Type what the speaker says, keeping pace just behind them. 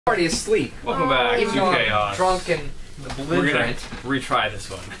already asleep. Welcome back to Even though I'm Chaos. drunk and belligerent. We're gonna retry this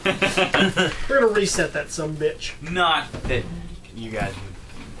one. We're gonna reset that sumbitch. Not that you guys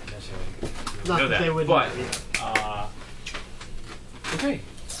would necessarily Not know that they would. but okay.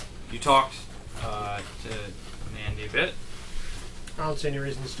 You talked to Mandy a bit. I don't see any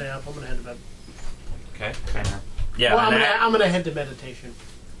reason to stay up. I'm gonna head to bed. Okay. Yeah, Well, I'm gonna head to meditation.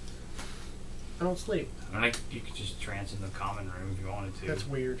 I don't sleep. I mean, you could just trance in the common room if you wanted to. That's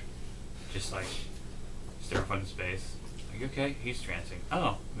weird. Just like stare up into space. Like, okay, he's trancing.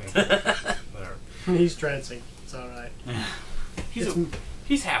 Oh, maybe. Whatever. He's trancing. It's alright.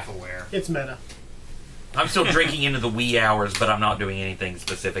 He's half aware. It's meta. I'm still drinking into the wee hours, but I'm not doing anything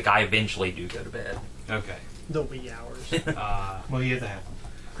specific. I eventually do go to bed. Okay. The wee hours. Well, he is a half.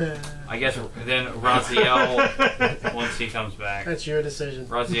 I guess then Raziel, once he comes back, That's your decision.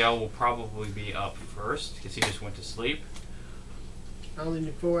 Raziel will probably be up first because he just went to sleep. I only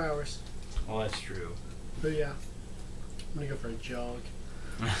need 4 hours. Well, that's true. But yeah. I'm gonna go for a jog.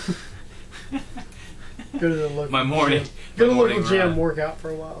 Go to the local My morning. gym. Go to the morning local gym, run. work out for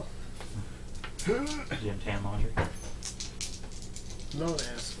a while. Gym tan laundry. No an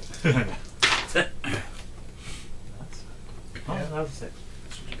asshole. Oh, that was sick.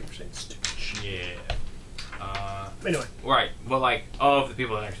 100% stupid shit. Yeah. Anyway. Right. Well, like, of the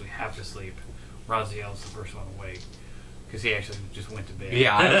people that actually have to sleep, Raziel's the first one awake. Because he actually just went to bed.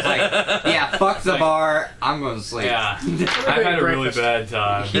 Yeah, I was like, yeah, fuck the bar. I'm going to sleep. Yeah. I've had a really bad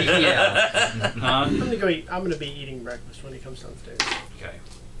time. Yeah. Huh? I'm gonna go eat. I'm gonna be eating breakfast when he comes downstairs. Okay.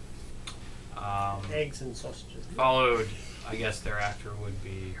 Eggs and sausages. Followed, I guess, thereafter would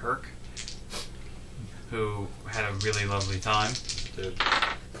be Herc, who had a really lovely time.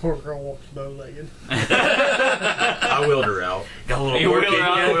 Poor girl walks bow-legged. I wheeled her out. Got a little You work wheeled in her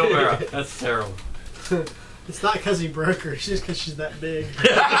out ya. the wheelbarrow. That's terrible. It's not because he broke her. It's just because she's that big.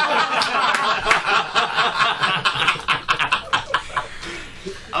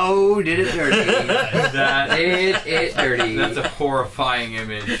 Oh, did it dirty. That Did it dirty. That's a horrifying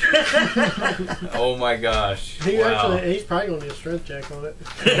image. Oh my gosh. He's probably going to do a strength check on it.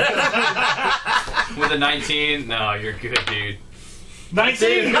 With a 19? No, you're good, dude.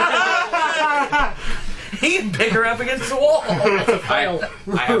 19! He can pick her up against the wall. Fail.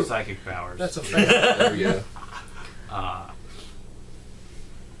 I have psychic powers. That's a fail. There we go.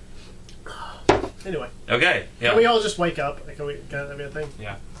 Anyway. Okay. Yeah. Can we all just wake up? Can that be a thing?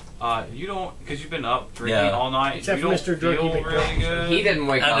 Yeah. You don't, because you've been up drinking Yeah. all night. Except you for don't Mr. Jerky feel McDonald. really good. He didn't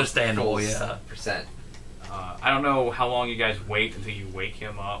wake up. Understandable, full yeah. percent. I don't know how long you guys wait until you wake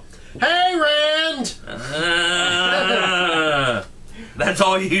him up. Hey, Rand! That's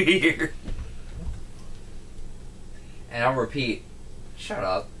all you hear. And I'll repeat, shut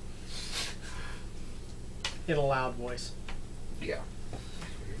up. In a loud voice. Yeah.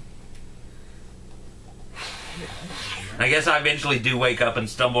 I guess I eventually do wake up and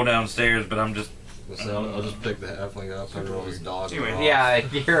stumble downstairs, but I'm just... So I'll just pick the halfling up and roll his dog. Anyway, off. Yeah,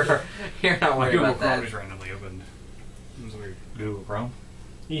 you're not My worried Google about Chrome that. just randomly opened. It was weird. Google Chrome.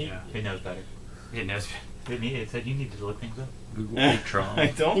 Yeah. He knows better. It knows. It said you needed to look things up. Google I Tron.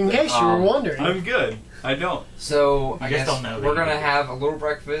 don't. In case you were wondering. I'm good. I don't. So, You I just guess don't know that we're you gonna do. have a little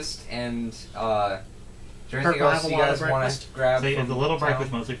breakfast and, is there anything Purple else have a you lot of guys want breakfast? to grab? See, from the little town?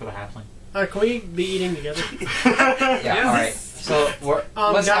 breakfast mostly for the halfling. Can we be eating together? Yeah, alright. So,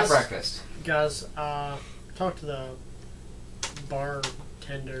 let's have guys- breakfast. Guys, talked to the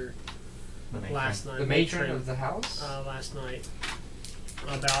bartender The matron. last night. The matron of the house? Last night.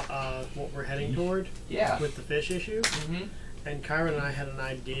 About what we're heading toward Yeah. with the fish issue. Mm-hmm. And Kyron and I had an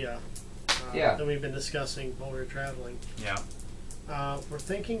idea Yeah. that we've been discussing while we were traveling. Yeah. We're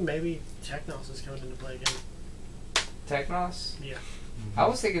thinking maybe Technos is coming into play again. Technos? Yeah. I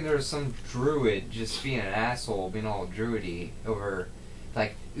was thinking there was some druid just being an asshole, being all druidy over,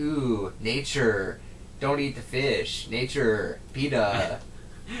 like, ooh, nature, don't eat the fish, nature, PETA.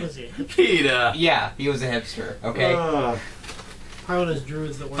 Was he? PETA. Yeah, he was a hipster, okay? How does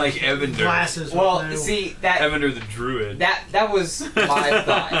druids that wear Like Evander. glasses? Well, with no- see, that Evander the Druid. that was my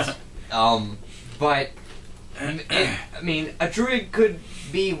thought. But, I mean, a druid could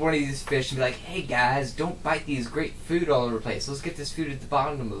be one of these fish and be like, hey guys, don't bite these great food all over the place. Let's get this food at the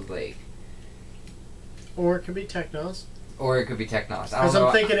bottom of the lake. Or it could be Technos. Or it could be Technos. Because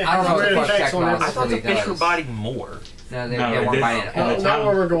I'm thinking it has weird effects on I everything. thought the fish were biting more. No, they No, weren't this- biting at in all. the Not town-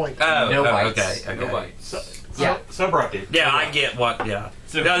 where we're going. No bites. Okay. No bites. Yeah. Subrupted. Yeah, I get what,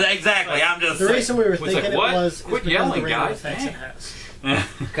 So- no, exactly, I'm just The saying. reason we were It's like, thinking what? it was Quit because of the yelling, random guys. effects it Dang. has.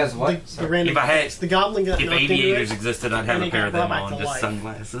 Because what? The random If I had- effects. The goblin got If knocked into aviators it. existed, I'd have and a it pair got of them brought back on, to just life.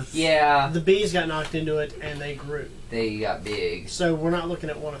 sunglasses. Yeah, The bees got knocked into it and they grew. they got big. So we're not looking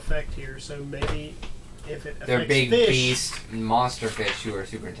at one effect here. So maybe if it affects They're big fish, beast monster fish who are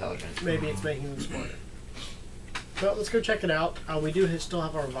super intelligent. maybe it's making them smarter. Well, let's go check it out. We do still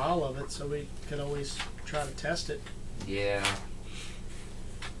have our vial of it, so we could always try to test it. Yeah.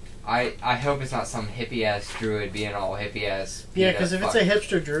 I hope it's not some hippie ass druid being all hippie ass. Yeah, because if it's a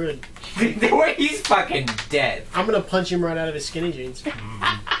hipster druid, the way he's fucking dead. I'm gonna punch him right out of his skinny jeans.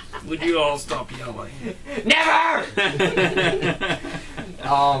 Would you all stop yelling? Never.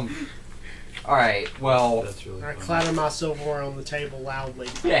 Alright, well, That's really I funny. clatter my silverware on the table loudly.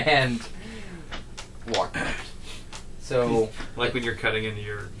 and walk out. So, Like when you're cutting into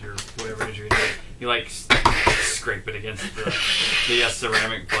your whatever it is you're doing, you like scrape it against the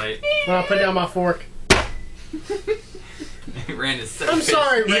ceramic plate. When I put down my fork. Rand is so I'm pissed.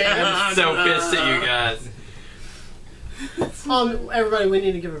 sorry, Rand. I'm so pissed at you guys. Everybody, we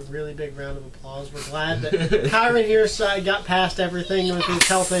need to give a really big round of applause. We're glad that Kyron here got past everything with his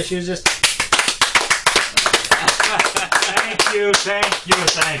health issues. Just Thank you, thank you,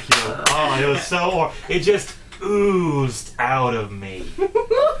 thank you. Oh, it was so. It just oozed out of me.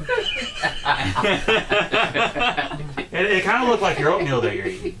 It kind of looked like your oatmeal that you're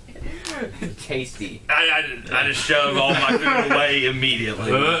eating. tasty. I just shove all my food away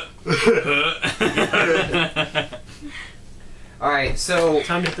immediately. Alright, so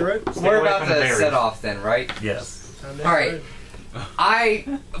time to hit the road. Stay we're away about from the to berries. set off then, right? Yes. Time to hit Alright.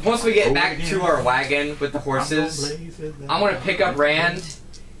 the road. Once we get back to our wagon with the horses, I'm gonna pick up Rand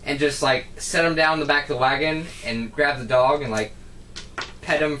and just like set him down the back of the wagon and grab the dog and like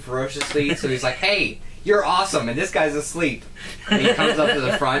pet him ferociously. So he's like, "Hey, you're awesome," and this guy's asleep. And he comes up to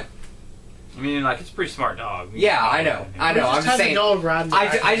the front. I mean, like, it's a pretty smart dog. Yeah, I know. I know. We I'm just just had the saying. dog riding the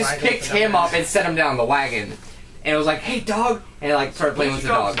back of I the just wagon picked for him that. up and set him down the wagon, and it was like, "Hey, dog," and I like started playing with What's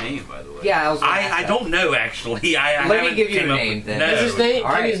the your dog's dog. name, by the way? Yeah, I was. gonna ask I that. don't know actually. I Let me haven't give you came a up name with- then. No. Is his name?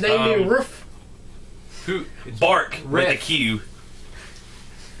 All Can his name be Roof? Who? Bark with a Rick. Q.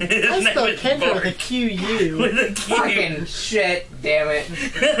 I His name spelled is Kendra with a Bark. Q-U. With a Q. Fucking shit! Damn it!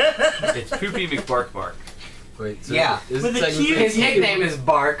 It's Poopy McBark. Wait, so Yeah. is With it a technically- Q. His nickname is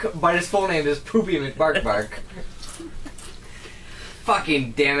Bark, but his full name is Poopy McBark.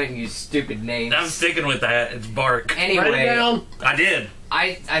 Fucking damn it, you stupid names. I'm sticking with that. It's Bark. Write it Anyway, down. I did.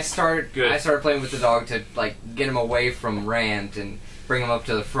 I started playing with the dog to like get him away from Rand and bring him up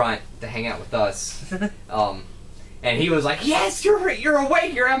to the front to hang out with us. And he was like, "Yes, you're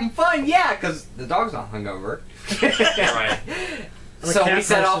awake. You're having fun, yeah," because the dog's not hungover. Right. I'm a So cat we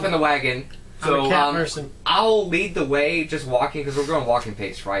set off person. in the wagon. I'm a So cat person. I'll lead the way, just walking, because we're going walking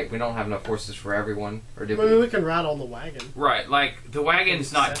pace, right? We don't have enough horses for everyone, or I did mean, we? we can ride on the wagon. Right, like, the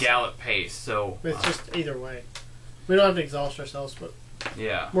wagon's not gallop pace, so... It's just either way. We don't have to exhaust ourselves, but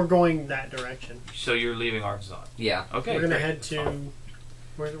Yeah. we're going that direction. So you're leaving Arkansas. Yeah. Okay, we're gonna great. head to.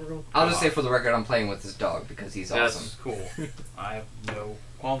 Where's we're going? I'll just say for the record, I'm playing with this dog because he's That's awesome. cool. I have no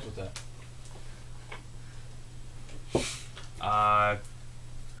qualms with that.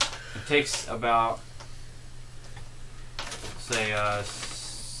 It takes about, say,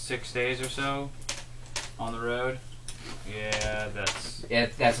 6 days or so on the road. Yeah,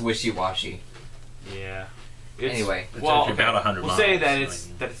 That's wishy-washy. yeah. Anyway. It's well, actually about 100 we'll say miles, that I it's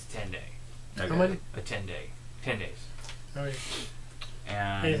mean. 10 day, Okay. How many? a 10 days, Oh,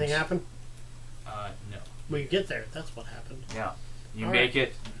 yeah. and Anything happen? No. We get there. That's what happened. Yeah, you All make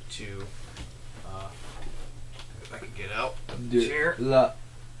it to. If I can get out of the chair.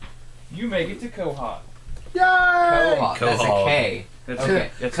 You make it to Kohath. Yay! Kohath. That's a Kohath. K. That's Okay.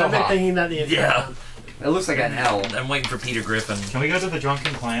 That's I've been Kohath. thinking that the entire Yeah. time. It looks like an L. I'm waiting for Peter Griffin. Can we go to the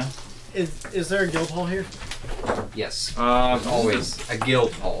Drunken Clam? Is there a guild hall here? Yes. There's always a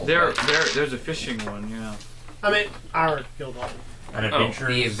guild hall. right? There's a fishing one. Yeah. I mean, our guild hall. An adventure.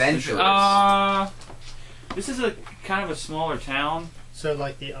 The adventurers. This is a kind of a smaller town. So,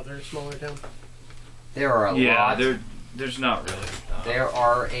 like the other smaller town? There are a lot. There's not really. There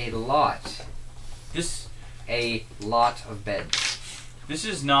are a lot. This of beds. this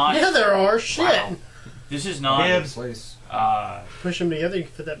is not. Yeah, there are. Shit. Wow. This is not. Gibbs. Place. Push them together, you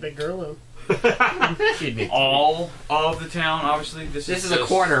can fit that big girl in. All of the town. Obviously, this This is just, a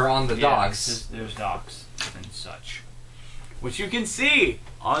corner on the yeah, docks. there's docks and such, which you can see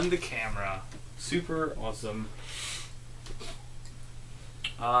on the camera. Super awesome.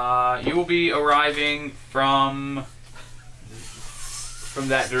 You will be arriving from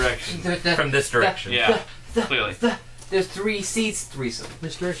that direction. From this direction. Yeah, clearly. There's 3 seats, threesome.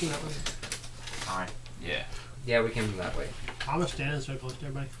 Misdirection that one. Alright. Yeah. Yeah, we came that way. I'm gonna stand so close to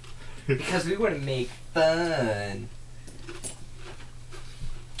everybody. Because we want to make fun.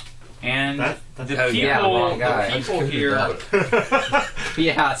 And That- the oh, people, yeah, wrong guy. the people here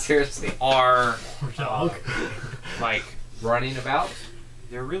Yeah, seriously. are Poor dog. like Running about?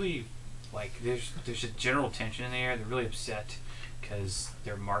 they're really like there's a general tension in the air. They're really upset because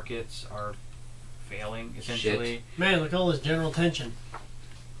their markets are failing essentially. Man, look at all this general tension.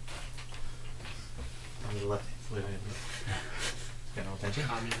 General attention.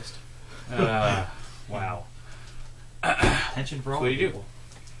 Communist. Wow. Attention for all What do you do? people.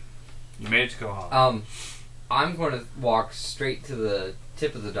 You made it to Kohath. I'm going to walk straight to the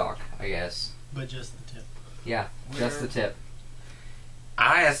tip of the dock, I guess. But just the tip. Yeah, just the tip.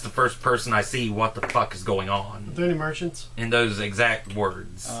 I ask the first person I see what the fuck is going Are on there any merchants? in those exact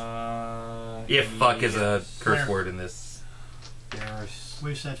words. If fuck is a curse Where? word in this. There's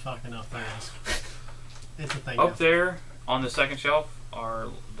We've said fuck enough. There it is. It's a thing. up now. there on the second shelf are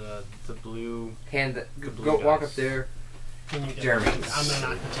the blue. Go walk up there. Can you get Jeremy. I'm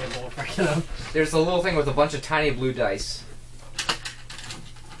gonna knock the table over. You know. There's a little thing with a bunch of tiny blue dice.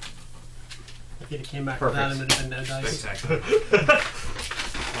 If he'd have came back Perfect. without him, it'd have been no dice. Spectacular.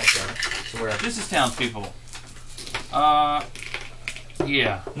 So where? This is townspeople.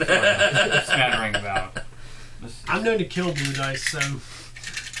 Yeah. Smattering about. I'm known to kill blue dice, so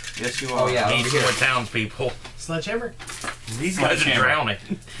Yes, you Oh, are. yeah. Need over here. more townspeople. sledgehammer. These guys are Sledgehammer. drowning.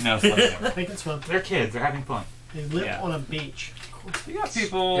 No, sledgehammer. They can swim. They're kids. They're having fun. They live Yeah. on a beach. You got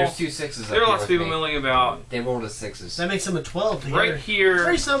people. There's 2 sixes. There are up lots of here people with me. milling about. They rolled as 6s. That makes them a 12 together. Right here,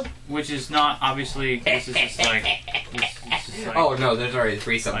 Threesome. which is not obviously. This is just like. This is just like Oh no, there's already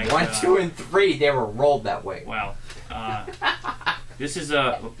 3 some. Like, 1, 2, and 3. They were rolled that way. Wow. This is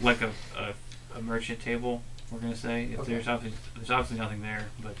like a merchant table. We're gonna say if Okay. there's obviously nothing there,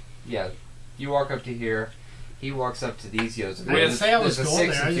 but Yeah, you walk up to here. He walks up to these yos. I didn't say I was There's a going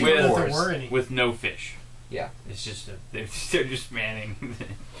 6 there. I and just 2 wondered if there 4s. were any. with no fish. Yeah. It's just they're just manning.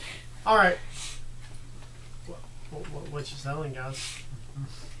 All right. What you selling, guys?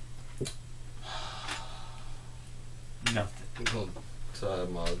 Nothing.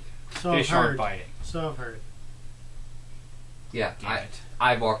 Mug. So I've Fish aren't heard. biting. So I've heard. Yeah, Damn it.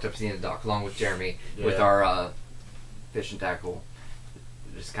 I walked up to the end of the dock along with Jeremy with Yeah. our fishing tackle.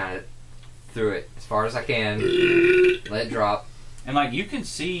 Just kind of threw it as far as I can, let it drop. And like you can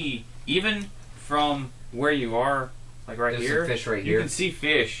see even from where you are, like right There's here, some fish right you here. can see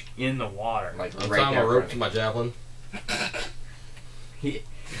fish in the water. Like I'm right tying my there. rope to my javelin. He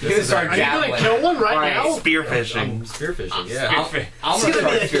This was is our Are you javelin. gonna kill one right Alright. now? Spearfishing. I'm spearfishing, yeah. Spearfish. I'm He's gonna gonna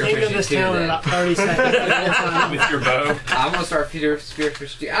start be the king of spearfishing this too. town in Then about 30 seconds. With your bow. I'm gonna start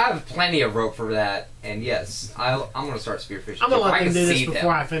spearfishing too. I have plenty of rope for that, and yes, I'm gonna start spearfishing. I'm gonna too. let I them can do this see before them.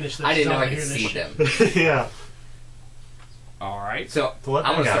 I finish this. I didn't know I hear could this see shit. them. Yeah. All right. So So let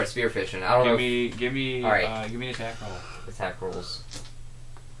I'm them gonna go. start spearfishing. I don't know Give me All right. give me an attack roll. if attack rolls.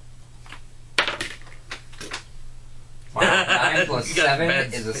 Wow, 9 plus You got 7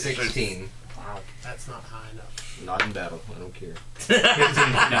 bad is a suspicion. 16. Wow, that's not high enough. Not in battle. I don't care.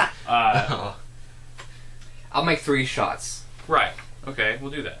 No. I'll make 3 shots. Right. Okay,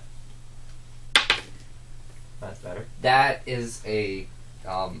 we'll do that. That's better. That is a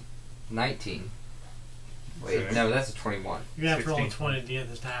 19. Wait, Okay. no, that's a 21. You're gonna have to roll a 16. 20 to get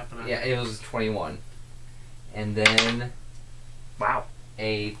this to happen. I Yeah, think. it was 21. And then, wow,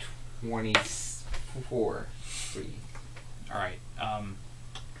 a 24. 3. All right.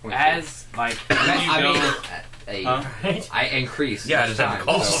 22. As like when you I go, mean, Huh? Right? I increased. Yeah, I each just have to time,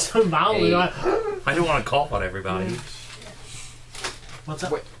 call. so- So violently. Hey. like, I don't want to call on everybody. What's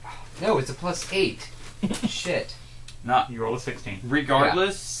up? Wait. No, it's a plus 8. Shit. not You roll a 16.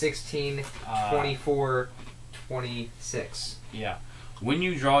 regardless. 16, uh, 24, 26. Yeah. When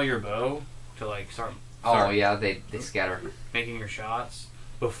you draw your bow to like start Oh, yeah, they scatter. making your shots,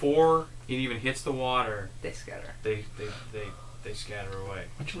 before it even hits the water, They scatter. they scatter away.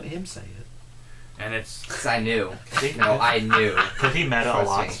 Why don't you let him say it? And it's 'Cause I knew. No, I knew. Because he meta a Trust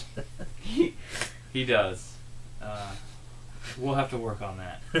lot. me. he does. We'll have to work on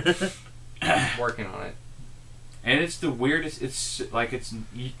that. Working on it. And it's the weirdest. It's like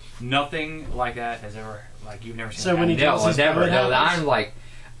nothing like that has ever like you've never seen. So when he happen. draws No, his never. bow, it No, happens? I'm like,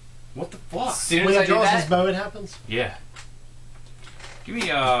 What the fuck? as soon When as he I do draws his that, bow, it happens. Yeah. Give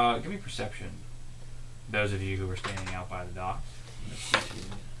me perception. Those of you who are standing out by the dock.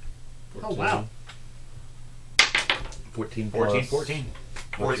 Oh wow. 14 14. plus. 14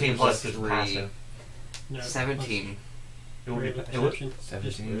 14 plus plus is 3. passive. No, 17. It would be. plus- It would, perception.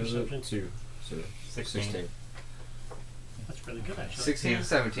 17. Just perception. 2. So 16. That's really good actually. 16 and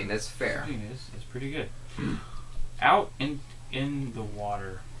 17, that's fair. 17 is pretty good. out in the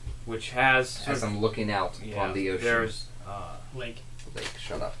water, which has As I'm looking out on the ocean. There's Lake. Like,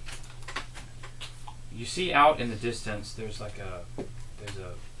 shut up. you see out in the distance. There's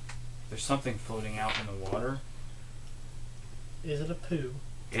something floating out in the water. Is it a poo?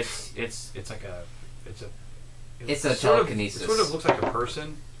 It's like a It's a sort telekinesis. It sort of looks like a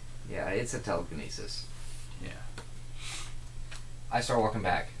person. Yeah, it's a telekinesis. Yeah. I start walking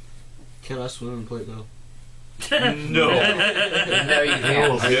back. Can I swim and play though? No. No, you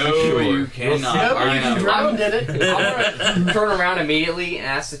can't. No, you cannot. Nope, I you know. drowned in it. I'm gonna turn around immediately and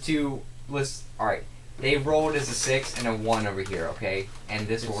ask the two. Alright, they rolled as a 6 and a 1 over here, okay? And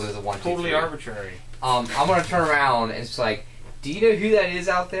this rolled as a 1, 2, 3. Totally arbitrary. I'm gonna turn around and it's like, do you know who that is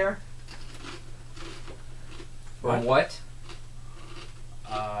out there? Or what?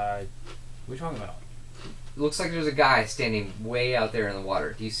 What are you talking about? Looks like there's a guy standing way out there in the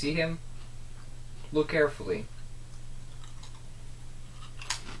water. Do you see him? Look carefully.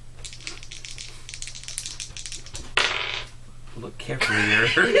 Look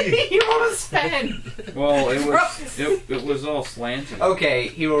carefully. He rolled a spin! Well, it was all slanted. Okay,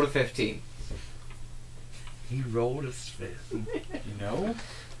 he rolled a 15. He rolled his fist. You know?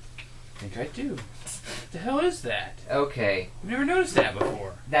 I think I do. What the hell is that? Okay, I've never noticed that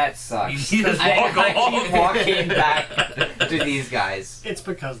before. that sucks. You just walk I off. keep walking back to these guys. It's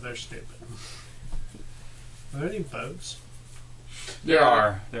because they're stupid. Are there any boats? There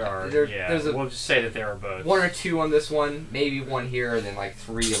are. There's a- we'll just say that there are boats. 1 or 2 on this one, maybe 1 here, and then like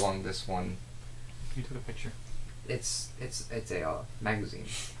 3 along this one. You took a picture. It's a magazine.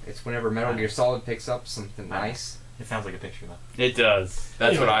 It's whenever Metal Gear Solid picks up something nice. It sounds like a picture though. It does.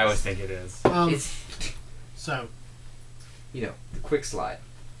 That's what I Anyways. always think it is. It's, So, you know, the quick slide,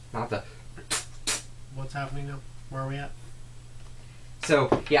 not the. what's happening now? Where are we at?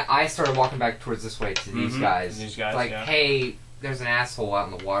 So yeah, I started walking back towards this way to these Mhm, guys. these guys, like, yeah. hey, there's an asshole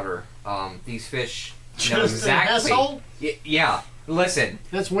out in the water. These fish know Just exactly. an asshole? Yeah. Listen,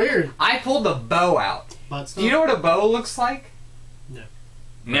 That's weird. I pulled the bow out. But Do you know what a bow looks like?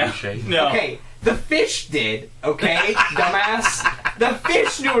 No. Shape. No. Okay, the fish did, okay, dumbass? The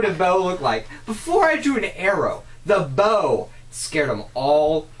fish knew what a bow looked like. Before I drew an arrow, the bow scared them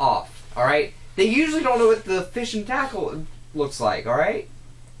all off, alright? They usually don't know what the fish and tackle looks like, alright?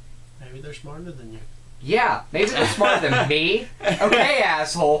 Maybe they're smarter than you. Yeah, maybe they're smarter than me. Okay,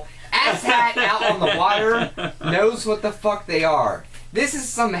 asshole. Asshat out on the water knows what the fuck they are. This is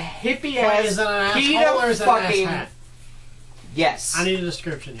some hippie Wait, ass is it an PETA asshole or is it an fucking. asshat? Yes. I need a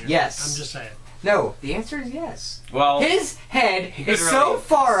description here. Yes. I'm just saying. No, the answer is yes. Well, His head he is couldn't so really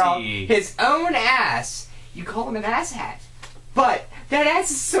far up see. his own ass, you call him an asshat. But that ass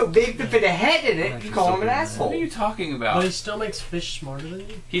is so big to fit a head in it, you call him an what are asshole. you talking But about? he still makes fish smarter than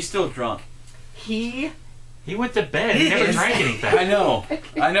you? He's still drunk. He He went to bed. He never drank anything.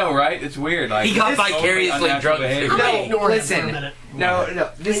 I know, right? It's weird. Like He got it's totally vicariously unnatural drunk behavior. I'm No, gonna ignore him listen. for a minute. no.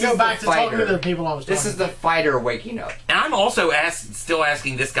 This We is go back the to talking to fighter. the people I was talking This is the fighter waking up. And I'm also still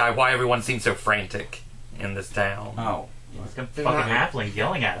asking this guy why everyone seems so frantic in this town. Oh, It's some They're fucking not- halfling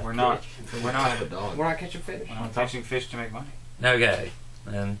yelling at him. we're not Have a dog. We're not catching fish. we're not catching fish to make money. Okay.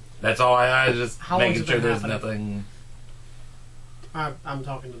 And that's all I was just How long's making it sure been there's happening? nothing. I'm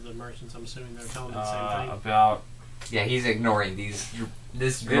talking to the merchants. I'm assuming they're telling me the same thing. About Yeah, he's ignoring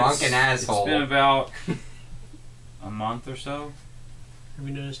this drunken asshole. It's been about a month or so. Have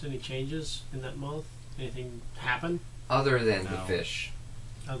you noticed any changes in that month? Anything happen? Other than the No. fish.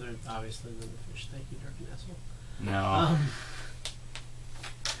 Other, obviously, than the fish. Thank you, drunken asshole. No.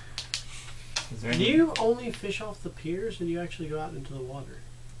 Is there Do any? you only fish off the piers, or do you actually go out into the water?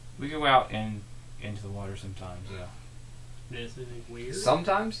 We go out into the water sometimes. Yeah. Notice anything weird?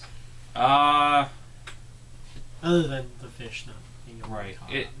 Sometimes. Uh, Other than the fish not being able to Right. be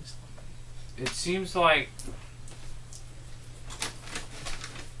caught, It- obviously. it seems like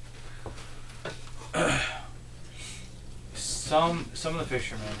some of the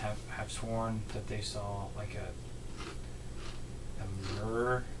fishermen have sworn that they saw like a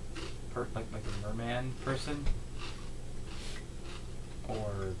like a merman person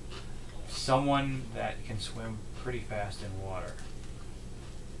or someone that can swim pretty fast in water.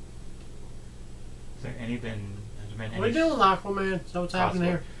 Has there any been? Has there been What are we any? doing, Aquaman? Is that what's happening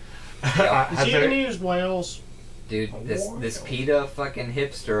here? Yeah. Is Has he there- gonna use whales? Dude, this PETA fucking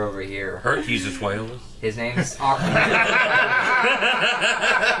hipster over here. Hurt uses whales. His name's Aquaman.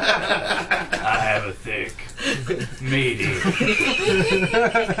 I have a thick, meaty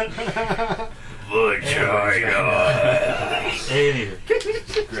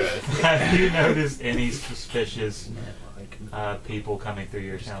Anywho, have you noticed any suspicious people coming through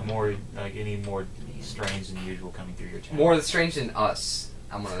your town? More like any more strange than usual coming through your town? More strange than us.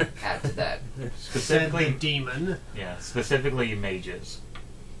 I'm gonna add to that. Said the Specifically, demon. yeah, specifically mages.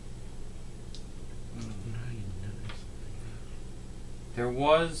 There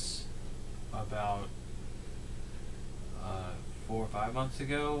was about 4 or 5 months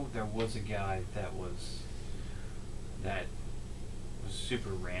ago. There was a guy that was super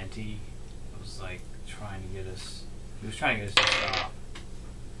ranty. It was like trying to get us. He was trying to get us to stop.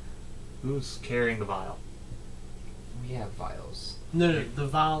 Who's carrying the vial? We have vials. No, the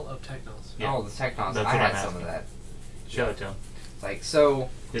vial of Technos. Yeah. Oh, the Technos. That's I what had I'm some of asking. that. Show it to him. Like, so,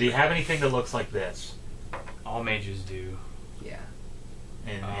 Did he have anything that looks like this All mages do. yeah.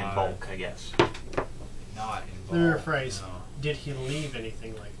 in Uh, bulk? I guess. Not involved. Let me rephrase. No, Did he leave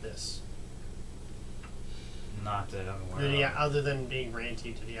anything like this? not that I'm aware Did he, of. other than being ranty,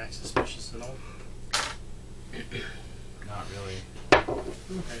 did he act suspicious at all? Not really.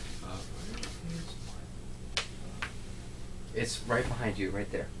 Okay. It's right behind you,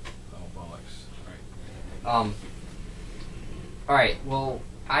 right there. Oh bollocks! Right. Alright, well,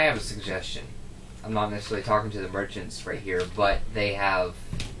 I have a suggestion. I'm not necessarily talking to the merchants right here, but they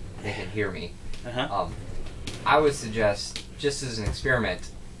can hear me. Uh-huh. I would suggest, just as an experiment,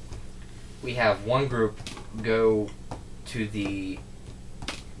 we have one group go to the...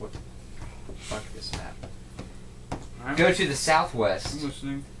 What? Fuck this map. Go to the southwest, I'm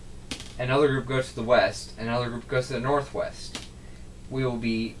listening. another group goes to the west, another group goes to the northwest. We will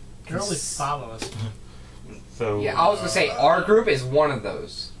be... There are only 5 of us. So Yeah, I was going to say, our group is one of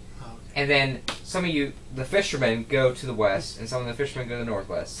those. Oh, okay. And then some of you, the fishermen, go to the west, and some of the fishermen go to the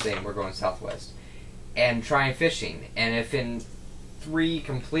northwest, saying we're going southwest. And trying fishing. And if in 3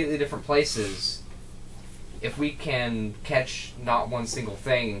 completely different places, if we can catch not one single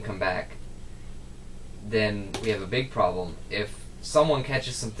thing and come back, then we have a big problem. If someone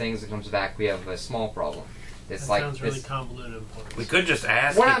catches some things and comes back, we have a small problem. It's That like sounds this, really convoluted and pointless. We could just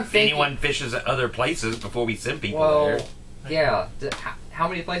ask What I'm if thinking- anyone fishes at other places before we send people well, there. yeah. How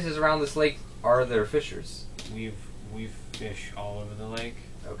many places around this lake are there fishers? We've fished all over the lake.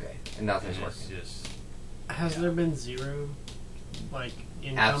 Okay, and nothing's And it's working. just Has there been zero, like,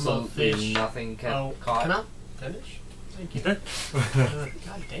 income of Absolutely fish? nothing Oh, caught. can I finish? Thank you.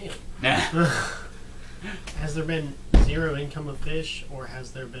 God damn. nah. Has there been zero income of fish, or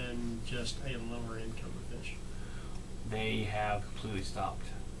has there been just a lower income of fish? They have completely stopped.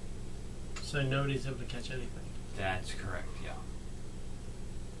 So nobody's able to catch anything. That's correct. Yeah.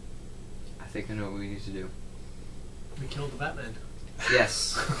 I think I know what we need to do. We killed the Batman.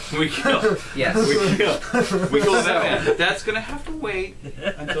 Yes. We killed. Yes. We killed. We killed that man. But that's gonna have to wait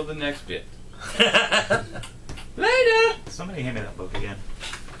until the next bit. Later. somebody hand me that book again.